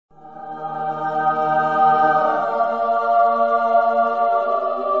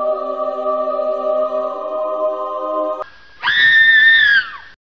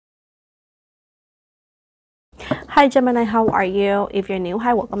Hi Gemini, how are you? If you're new,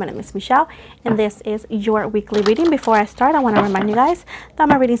 hi, welcome. My name is Michelle and this is your weekly reading. Before I start, I want to remind you guys that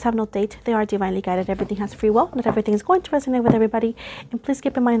my readings have no date. They are divinely guided. Everything has free will. Not everything is going to resonate with everybody. And please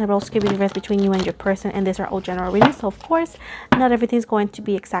keep in mind the roles could be reversed between you and your person, and these are all general readings. So of course, not everything is going to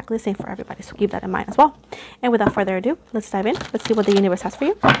be exactly the same for everybody. So keep that in mind as well. And without further ado, let's dive in. Let's see what the universe has for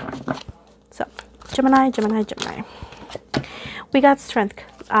you. So Gemini. We got strength,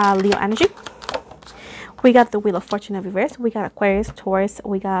 Leo energy. We got the Wheel of Fortune in reverse. We got Aquarius, Taurus.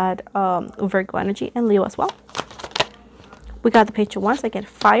 We got Virgo energy and Leo as well. We got the Page of Wands. I get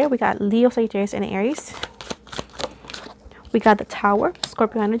fire. We got Leo, Sagittarius, and Aries. We got the Tower,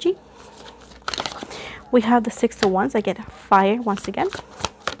 Scorpio energy. We have the Six of Wands. I get fire once again.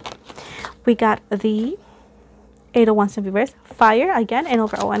 We got the Eight of Wands in reverse. Fire again and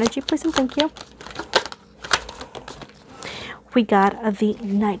overall energy. Please and thank you. We got the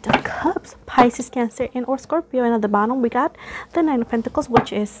Knight of Cups, Pisces, Cancer, and or Scorpio. And at the bottom, we got the Nine of Pentacles,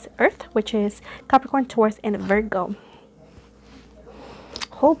 which is Earth, which is Capricorn, Taurus, and Virgo.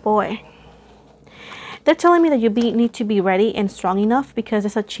 Oh boy. They're telling me that you need to be ready and strong enough because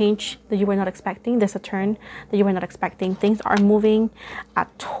there's a change that you were not expecting. There's a turn that you were not expecting. Things are moving a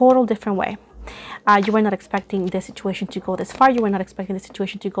total different way. You were not expecting the situation to go this far. You were not expecting the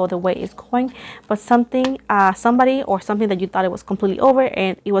situation to go the way it's going. But something, somebody or something that you thought it was completely over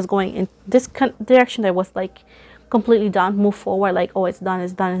and it was going in this direction that was like completely done, move forward, like, oh, it's done,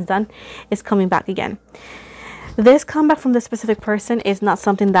 it's done, it's done, it's coming back again. This comeback from this specific person is not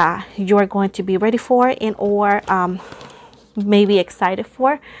something that you are going to be ready for and or maybe excited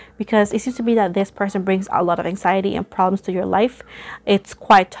for, because it seems to be that this person brings a lot of anxiety and problems to your life. It's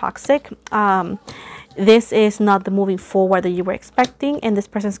quite toxic. This is not the moving forward that you were expecting, and this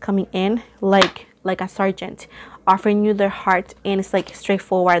person's coming in like a sergeant, offering you their heart, and it's like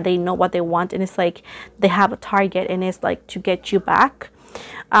straightforward. They know what they want, and it's like they have a target, and it's like to get you back.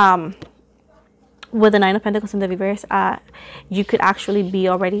 With the Nine of Pentacles in the reverse, you could actually be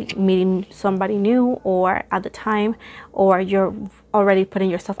already meeting somebody new, or at the time, or you're already putting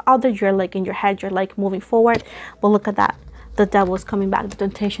yourself out there. You're like in your head, you're like moving forward. But look at that. The devil is coming back. The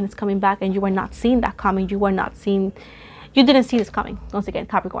temptation is coming back, and you were not seeing that coming. You didn't see this coming. Once again,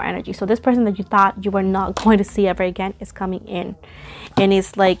 Capricorn energy. So this person that you thought you were not going to see ever again is coming in. And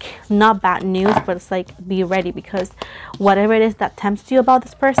it's like not bad news, but it's like be ready, because whatever it is that tempts you about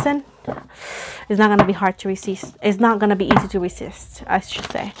this person, it's not going to be hard to resist. It's not going to be easy to resist, I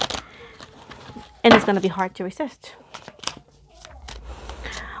should say. And it's going to be hard to resist.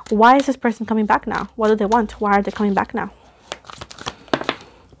 Why is this person coming back now? What do they want? Why are they coming back now?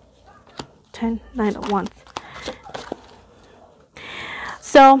 9 of Wands.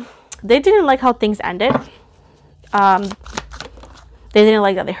 So they didn't like how things ended. They didn't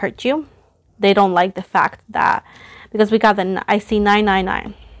like that they hurt you. They don't like the fact that, because we got I see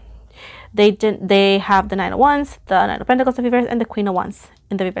 999. They have the Nine of Wands, the Nine of Pentacles in reverse, and the Queen of Wands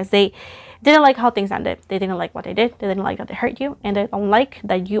in the reverse. They didn't like how things ended. They didn't like what they did. They didn't like that they hurt you, and they don't like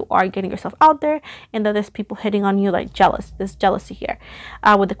that you are getting yourself out there, and that there's people hitting on you like jealous. There's jealousy here.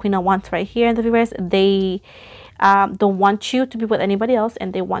 With the Queen of Wands right here in the reverse, they don't want you to be with anybody else,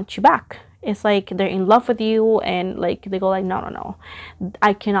 and they want you back. It's like they're in love with you, and like they go like, no,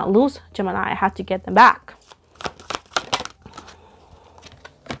 I cannot lose Gemini. I have to get them back.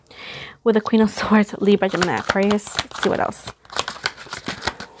 With the Queen of Swords, Libra, Gemini, Aquarius. Let's see what else.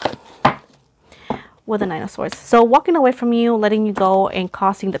 With the Nine of Swords. So walking away from you, letting you go, and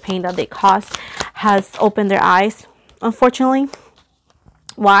causing the pain that they caused has opened their eyes, unfortunately.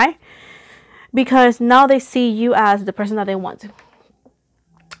 Why? Because now they see you as the person that they want.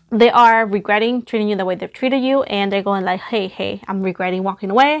 They are regretting treating you the way they've treated you, and they're going like, hey, I'm regretting walking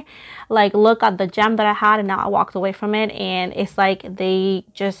away. Like, look at the gem that I had, and now I walked away from it. And it's like they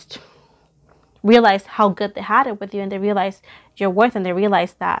just realize how good they had it with you, and they realize your worth, and they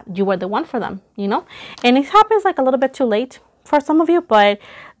realize that you were the one for them, you know. And it happens like a little bit too late for some of you, but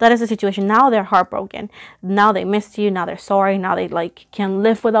that is the situation. Now they're heartbroken. Now they missed you. Now they're sorry. Now they like can't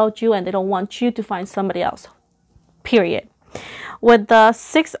live without you, and they don't want you to find somebody else, period. With the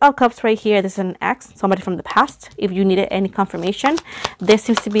Six of Cups right here, this is an ex, somebody from the past. If you needed any confirmation, this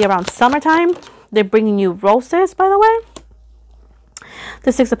seems to be around summertime. They're bringing you roses, by the way.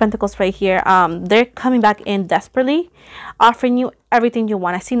 The Six of Pentacles right here, they're coming back in desperately, offering you everything you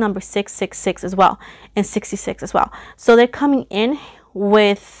want. I see number 666 as well, and 66 as well. So they're coming in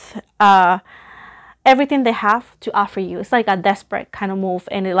with everything they have to offer you. It's like a desperate kind of move,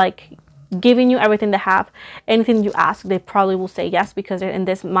 and it like giving you everything they have. Anything you ask, they probably will say yes, because they're in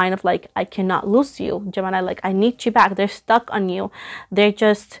this mind of like, I cannot lose you, Gemini. Like, I need you back. They're stuck on you. They're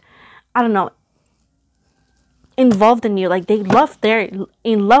just, I don't know. involved in you. Like they're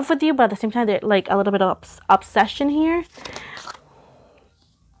in love with you, but at the same time they're like a little bit of obsession here.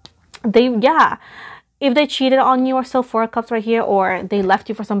 If they cheated on you or so, 4 of Cups right here, or they left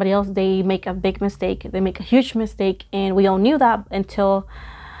you for somebody else, they make a big mistake. They make a huge mistake, and we all knew that until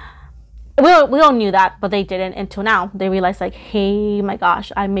we all knew that, but they didn't until now. They realized like, hey, my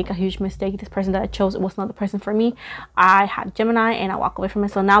gosh, I make a huge mistake. This person that I chose was not the person for me. I had Gemini and I walk away from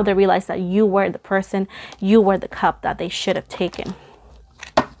it. So now they realize that you were the person, you were the cup that they should have taken.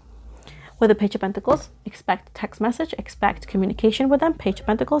 With the Page of Pentacles, expect text message, expect communication with them. Page of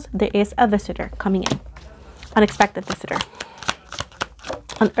Pentacles, there is a visitor coming in. Unexpected visitor.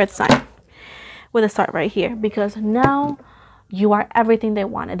 An earth sign. With a star right here. Because now you are everything they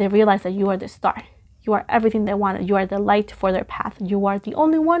wanted. They realize that you are the star. You are everything they wanted. You are the light for their path. You are the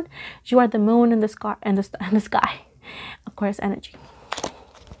only one. You are the moon in the sky. And the sky. Aquarius energy.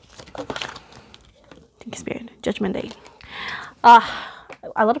 Thank you, Spirit. Judgment Day.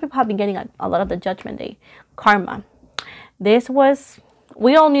 A lot of people have been getting a lot of the Judgment Day karma.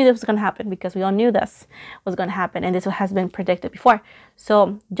 We all knew this was going to happen, because we all knew this was going to happen, and this has been predicted before.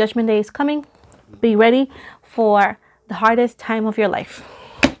 So Judgment Day is coming. Be ready for the hardest time of your life.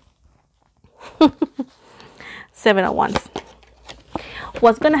 7 of Wands.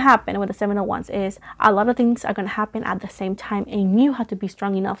 What's going to happen with the 7 of Wands is a lot of things are going to happen at the same time, and you have to be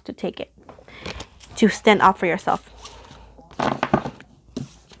strong enough to take it, to stand up for yourself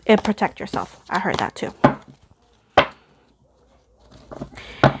and protect yourself. I heard that too.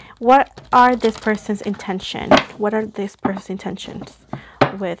 What are this person's intention? What are this person's intentions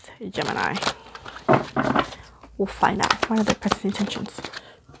with Gemini? We'll find out. What are the person's intentions?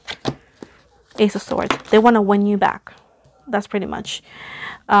 Ace of Swords. They want to win you back. That's pretty much.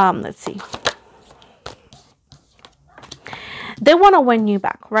 Let's see. They want to win you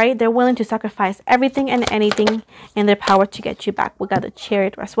back, right? They're willing to sacrifice everything and anything in their power to get you back. We got the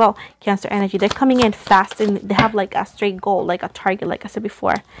Chariot as well. Cancer energy. They're coming in fast, and they have like a straight goal, like a target, like I said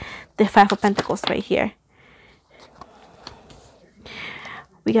before. The 5 of Pentacles right here.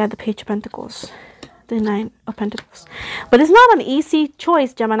 We got the Page of Pentacles. The 9 of Pentacles. But it's not an easy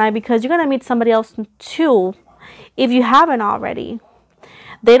choice, Gemini, because you're going to meet somebody else too, if you haven't already.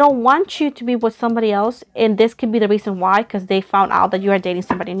 They don't want you to be with somebody else, and this could be the reason why, because they found out that you are dating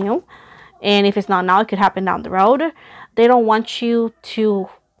somebody new. And if it's not now, it could happen down the road. They don't want you to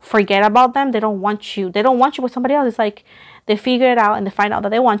forget about them. They don't want you with somebody else. It's like they figure it out and they find out that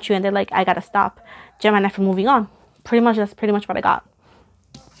they want you, and they're like, I gotta stop Gemini from moving on. That's pretty much what I got.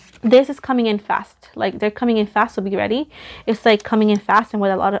 This is coming in fast. Like, they're coming in fast, so be ready. It's like coming in fast and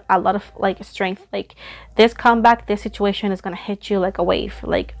with a lot of like strength. Like, this comeback, this situation is gonna hit you like a wave,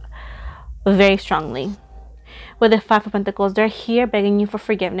 like very strongly. With the 5 of Pentacles, they're here begging you for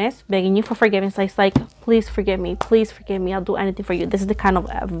forgiveness, It's like, please forgive me, I'll do anything for you. This is the kind of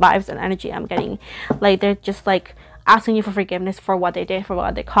vibes and energy I'm getting. Like, they're just like asking you for forgiveness for what they did, for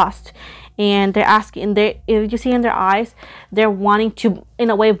what they cost. And they're asking, if you see in their eyes, they're wanting to in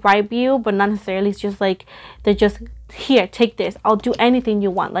a way bribe you, but not necessarily. It's just like they're just, here, take this, I'll do anything you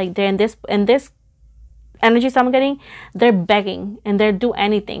want. Like, they're in this energies I'm getting, they're begging and they're do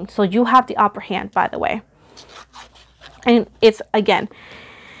anything. So you have the upper hand, by the way. And it's, again,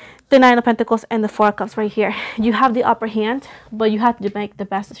 the 9 of Pentacles and the 4 of Cups right here. You have the upper hand, but you have to make the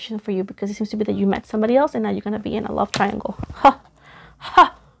best decision for you, because it seems to be that you met somebody else and now you're going to be in a love triangle. Ha!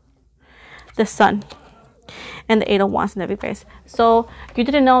 Ha! The Sun and the 8 of Wands in every place. So you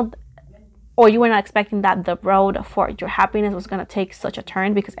didn't know, or you were not expecting that the road for your happiness was going to take such a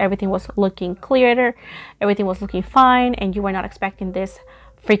turn, because everything was looking clearer, everything was looking fine, and you were not expecting this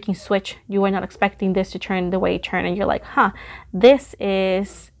freaking switch. You were not expecting this to turn the way it turned, and you're like, huh, this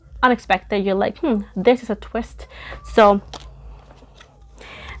is unexpected. You're like, this is a twist. So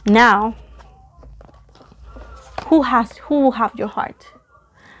now, who will have your heart?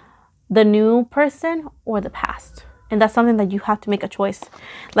 The new person or the past? And that's something that you have to make a choice.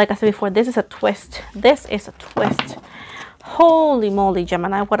 Like I said before, this is a twist. This is a twist. Holy moly,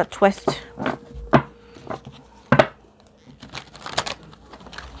 Gemini, what a twist.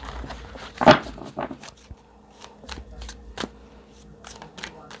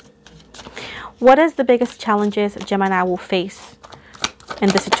 What is the biggest challenges Gemini will face in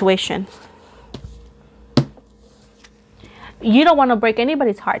this situation? You don't want to break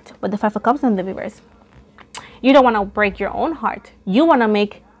anybody's heart with the 5 of Cups and the reverse. You don't want to break your own heart. You want to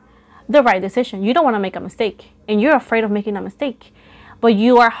make the right decision. You don't want to make a mistake. And you're afraid of making a mistake. But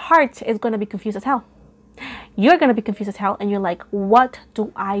your heart is going to be confused as hell. You're going to be confused as hell. And you're like, what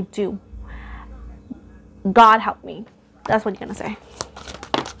do I do? God help me. That's what you're going to say.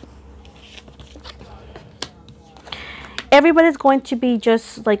 Everybody's going to be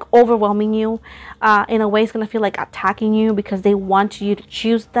just like overwhelming you. In a way, it's going to feel like attacking you because they want you to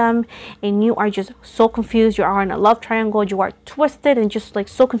choose them, and you are just so confused. You are in a love triangle. You are twisted and just like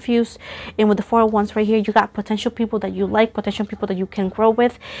so confused. And with the Four of Wands right here, you got potential people that you like, potential people that you can grow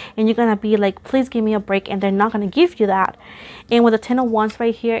with, and you're going to be like, please give me a break, and they're not going to give you that. And with the Ten of Wands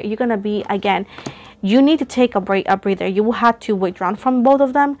right here, you're going to be, again, you need to take a breather. You will have to withdraw from both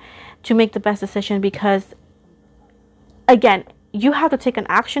of them to make the best decision, because again, you have to take an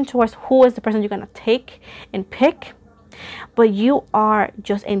action towards who is the person you're going to take and pick, but you are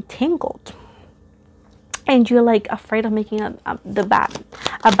just entangled and you're like afraid of making a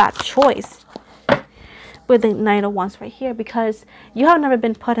bad choice with the Knight of Wands right here, because you have never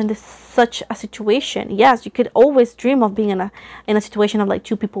been put in such a situation. Yes, you could always dream of being in a situation of like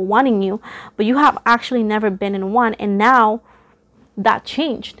two people wanting you, but you have actually never been in one, and now that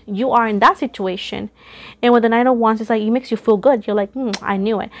changed. You are in that situation, and with the Knight of Wands, it's like it makes you feel good. You're like, I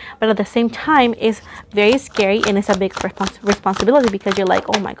knew it, but at the same time, it's very scary and it's a big responsibility, because you're like,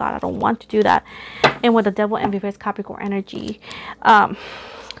 oh my God, I don't want to do that. And with the Devil and reverse Capricorn energy, can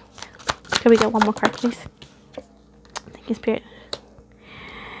we get one more card, please? Thank you, Spirit.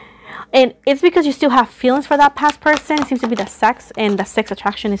 And it's because you still have feelings for that past person. It seems to be the sex, and the sex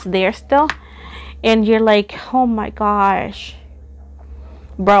attraction is there still, and you're like, oh my gosh,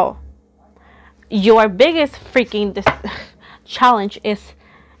 bro, your biggest freaking challenge is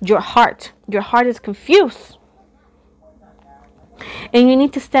your heart. Your heart is confused, and you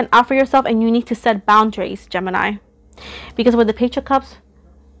need to stand out for yourself, and you need to set boundaries, Gemini, because with the Page of Cups,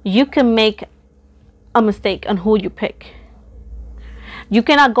 you can make a mistake on who you pick. You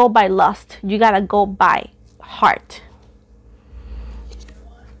cannot go by lust. You gotta go by heart.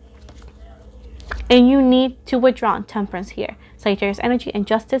 And you need to withdraw Temperance here. Sagittarius energy and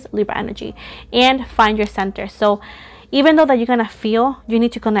Justice, Libra energy. And find your center. So even though that you're gonna feel, you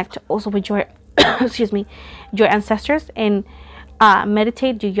need to connect also with your excuse me, your ancestors, and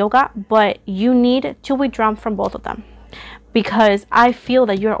meditate, do yoga, but you need to withdraw from both of them, because I feel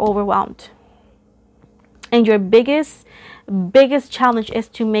that you're overwhelmed. And your biggest challenge is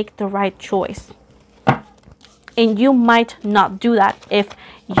to make the right choice. And you might not do that if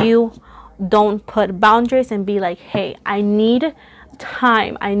you don't put boundaries and be like, hey, I need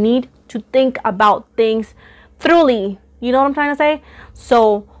time. I need to think about things thoroughly. You know what I'm trying to say?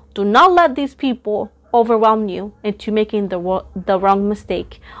 So do not let these people overwhelm you into making the wrong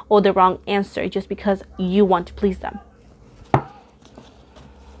mistake or the wrong answer just because you want to please them.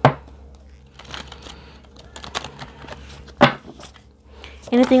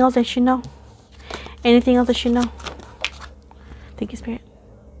 Anything else I should know? Anything else I should know? Thank you, Spirit.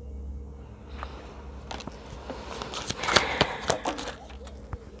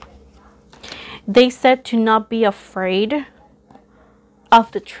 They said to not be afraid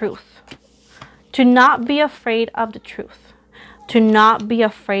of the truth. To not be afraid of the truth. To not be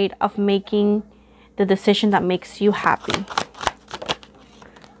afraid of making the decision that makes you happy.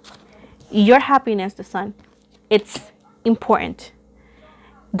 Your happiness, the Sun, it's important.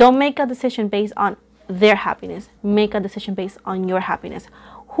 Don't make a decision based on their happiness. Make a decision based on your happiness.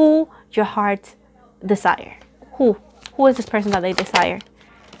 Who your heart desire. Who is this person that they desire?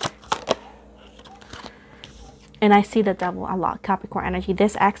 And I see the Devil a lot. Capricorn energy.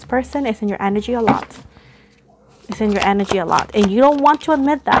 This ex person is in your energy a lot. It's in your energy a lot. And you don't want to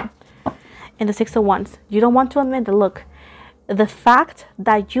admit that. And the Six of Wands. You don't want to admit that, look, the fact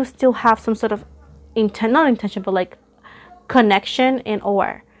that you still have some sort of not intention, but like connection and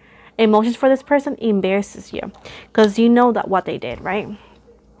or emotions for this person embarrasses you, because you know that what they did, right?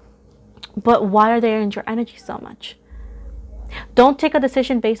 But why are they in your energy so much? Don't take a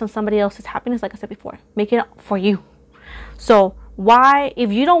decision based on somebody else's happiness. Like I said before, make it for you. So why, if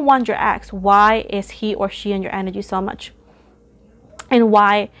you don't want your ex, why is he or she in your energy so much? And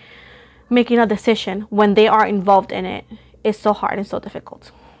why making a decision when they are involved in it is so hard and so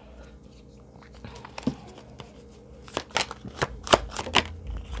difficult?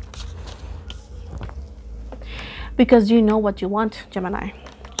 Because you know what you want, Gemini.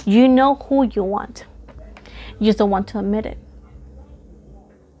 You know who you want. You just don't want to admit it.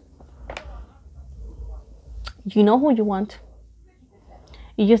 You know who you want.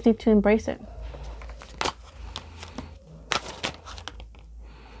 You just need to embrace it.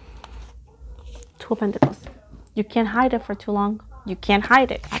 Two of Pentacles. You can't hide it for too long. You can't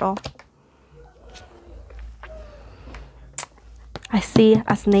hide it at all. I see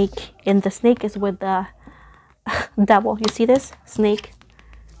a snake, and the snake is with the Devil. You see this? Snake.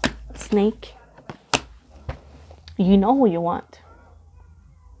 Snake. You know who you want.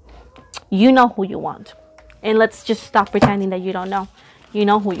 You know who you want. And let's just stop pretending that you don't know. You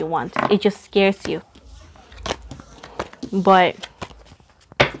know who you want. It just scares you. But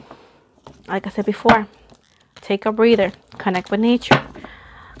like I said before, take a breather. Connect with nature.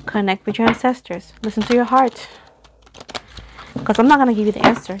 Connect with your ancestors. Listen to your heart. Because I'm not going to give you the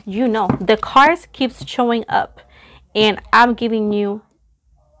answer. You know. The cards keeps showing up. And I'm giving you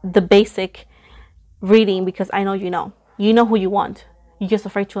the basic reading because I know you know. You know who you want. You're just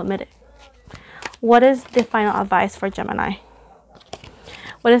afraid to admit it. What is the final advice for Gemini?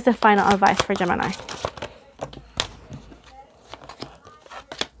 What is the final advice for Gemini?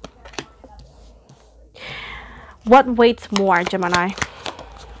 What weighs more, Gemini?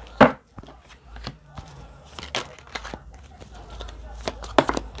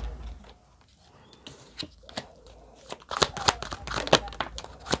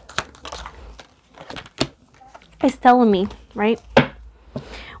 It's telling me, right?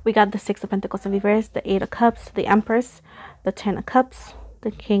 We got the Six of Pentacles and Reverse, the Eight of Cups, the Empress, the Ten of Cups,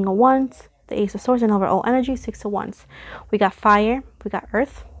 the King of Wands, the Ace of Swords, and overall energy, Six of Wands. We got fire, we got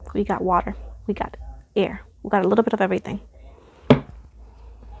earth, we got water, we got air. We got a little bit of everything.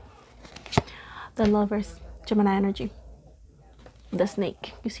 The Lovers, Gemini energy. The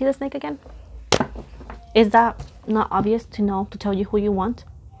snake. You see the snake again? Is that not obvious to know, to tell you who you want?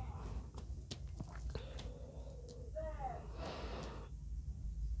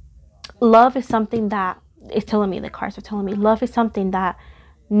 Love is something that is telling me, the cards are telling me, love is something that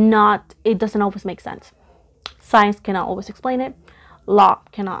it doesn't always make sense. Science cannot always explain it. Law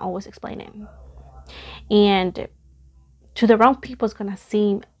cannot always explain it. And to the wrong people, it's going to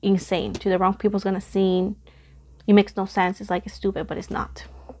seem insane. To the wrong people, it's going to seem, it makes no sense. It's like it's stupid, but it's not.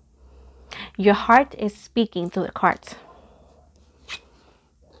 Your heart is speaking through the cards.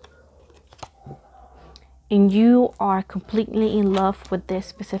 And you are completely in love with this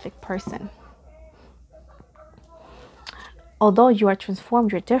specific person. Although you are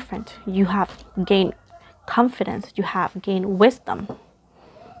transformed, you're different. You have gained confidence. You have gained wisdom.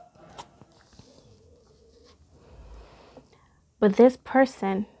 But this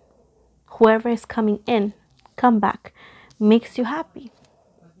person, whoever is coming in, come back, makes you happy.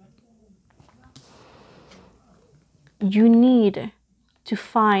 You need to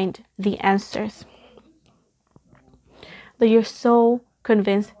find the answers that you're so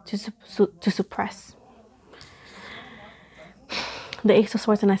convinced to suppress. The Ace of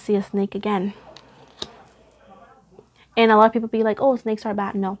Swords, and I see a snake again. And a lot of people be like, oh, snakes are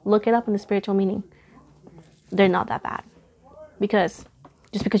bad. No, look it up in the spiritual meaning. They're not that bad. Because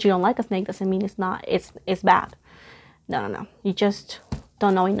just because you don't like a snake doesn't mean it's bad. No. You just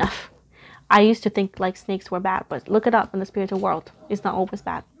don't know enough. I used to think like snakes were bad, but look it up in the spiritual world. It's not always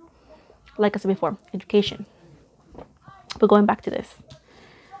bad. Like I said before, education. But going back to this,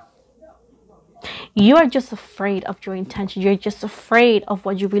 you are just afraid of your intention. You're just afraid of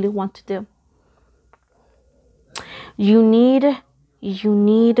what you really want to do. You need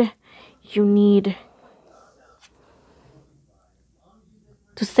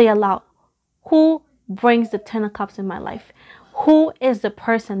to say aloud, who brings the Ten of Cups in my life? Who is the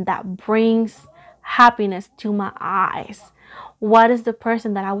person that brings happiness to my eyes? What is the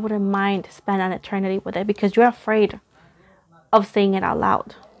person that I wouldn't mind spending an eternity with it? Because you're afraid of saying it out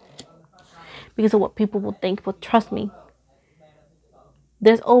loud because of what people will think. But trust me,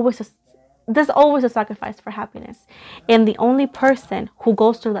 there's always a sacrifice for happiness, and the only person who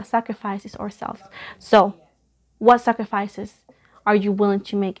goes through that sacrifice is ourselves. So what sacrifices are you willing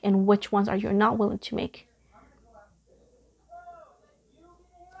to make, and which ones are you not willing to make?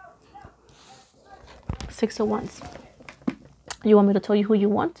 Six of Wands. You want me to tell you who you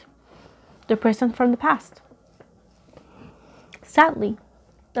want? The person from the past. Sadly,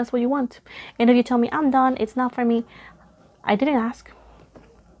 that's what you want. And if you tell me, I'm done, it's not for me, I didn't ask.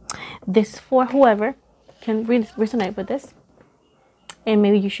 This is for whoever can resonate with this. And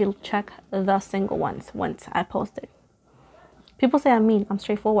maybe you should check the single ones once I post it. People say I'm mean. I'm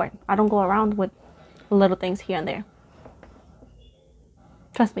straightforward. I don't go around with little things here and there.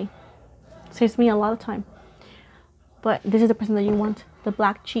 Trust me. It saves me a lot of time. But this is the person that you want. The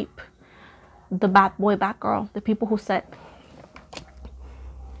black sheep. The bad boy, bad girl. The people who said,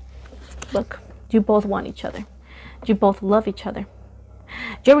 look, you both want each other. You both love each other.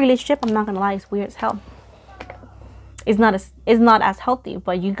 Your relationship, I'm not gonna lie, is weird as hell. It's not as healthy,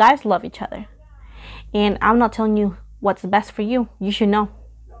 but you guys love each other. And I'm not telling you what's best for you. You should know.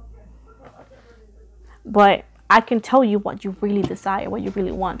 But I can tell you what you really desire, what you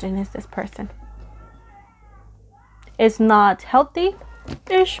really want, and it's this person. It's not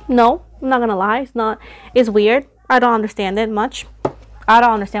healthy-ish. No, I'm not gonna lie. It's weird. I don't understand it much. I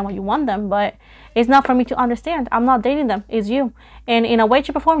don't understand why you want them, but It's not for me to understand. I'm not dating them. It's you. And in a way,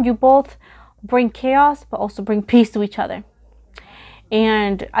 shape, or form, you both bring chaos, but also bring peace to each other.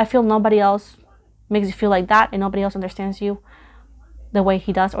 And I feel nobody else makes you feel like that, and nobody else understands you the way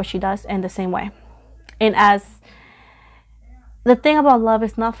he does or she does, and the same way. And as the thing about love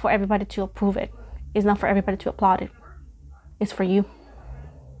is not for everybody to approve it. It's not for everybody to applaud it. It's for you.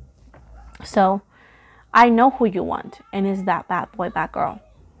 So I know who you want, and it's that bad boy, bad girl.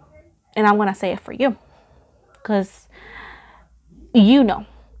 And I'm gonna say it for you, because you know.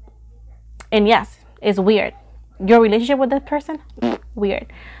 And yes, it's weird. Your relationship with that person,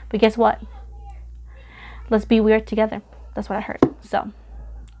 weird. But guess what? Let's be weird together. That's what I heard. So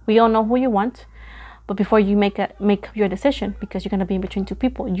we all know who you want, but before you make your decision, because you're gonna be in between two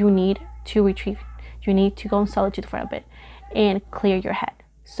people, you need to retreat. You need to go in solitude for a bit and clear your head.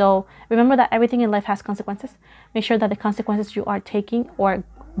 So remember that everything in life has consequences. Make sure that the consequences you are taking or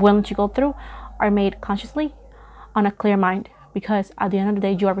willing to go through are made consciously on a clear mind, because at the end of the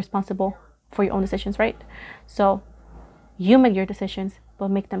day, you are responsible for your own decisions, right? So you make your decisions, but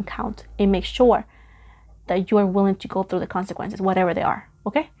make them count, and make sure that you are willing to go through the consequences, whatever they are.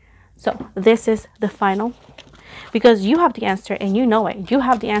 Okay? So this is the final, because you have the answer and you know it. You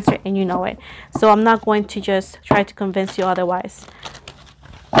have the answer and you know it. So I'm not going to just try to convince you otherwise.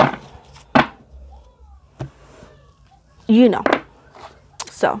 You know.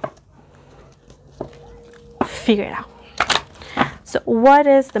 So figure it out. So what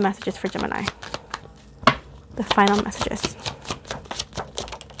is the messages for Gemini? The final messages.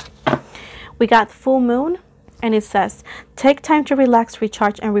 We got full moon, and it says, take time to relax,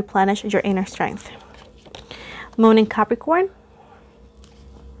 recharge, and replenish your inner strength. Moon in Capricorn.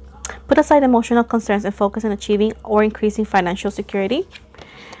 Put aside emotional concerns and focus on achieving or increasing financial security.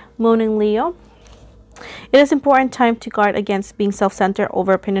 Moon in Leo. It is important time to guard against being self-centered,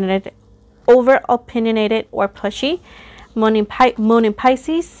 over-opinionated, or pushy. Moon in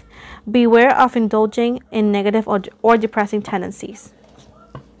Pisces. Beware of indulging in negative or depressing tendencies.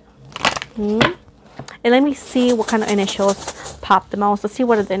 And let me see what kind of initials pop them out. Let's see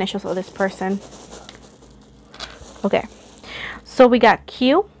what are the initials of this person. Okay, so we got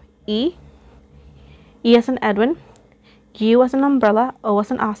Q, E as in Edwin, U as in umbrella, O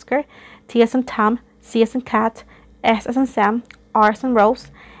as in Oscar, T as in Tom, C as in cat, S as in Sam, R as in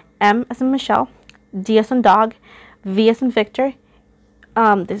Rose, M as in Michelle, D as in dog, V as in Victor.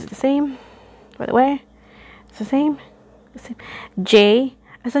 This is the same, by the way. It's the same. J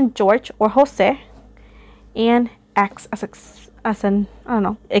as in George or Jose, and X as in, I don't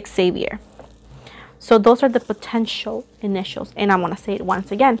know, Xavier. So those are the potential initials, and I'm gonna say it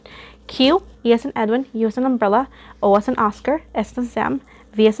once again. Q, E as in Edwin, U as in umbrella, O as in Oscar, S as in Sam,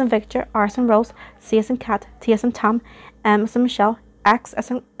 V as in Victor, R as in Rose, C as in cat, T as in Tom, M as in Michelle, X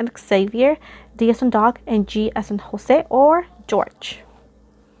as in Xavier, D as in dog, and G as in Jose or George.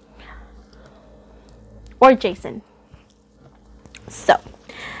 Or Jason. So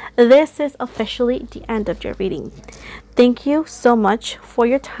this is officially the end of your reading. Thank you so much for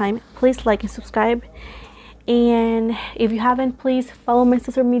your time. Please like and subscribe. And if you haven't, please follow my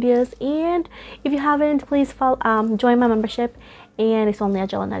social medias. And if you haven't, please follow, join my membership. And it's only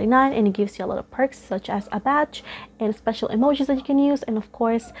 $1.99, and it gives you a lot of perks such as a badge and special emojis that you can use. And of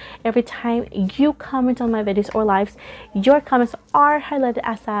course, every time you comment on my videos or lives, your comments are highlighted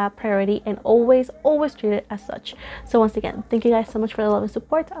as a priority and always treated as such. So once again, thank you guys so much for the love and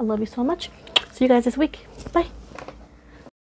support. I love you so much. See you guys this week. Bye.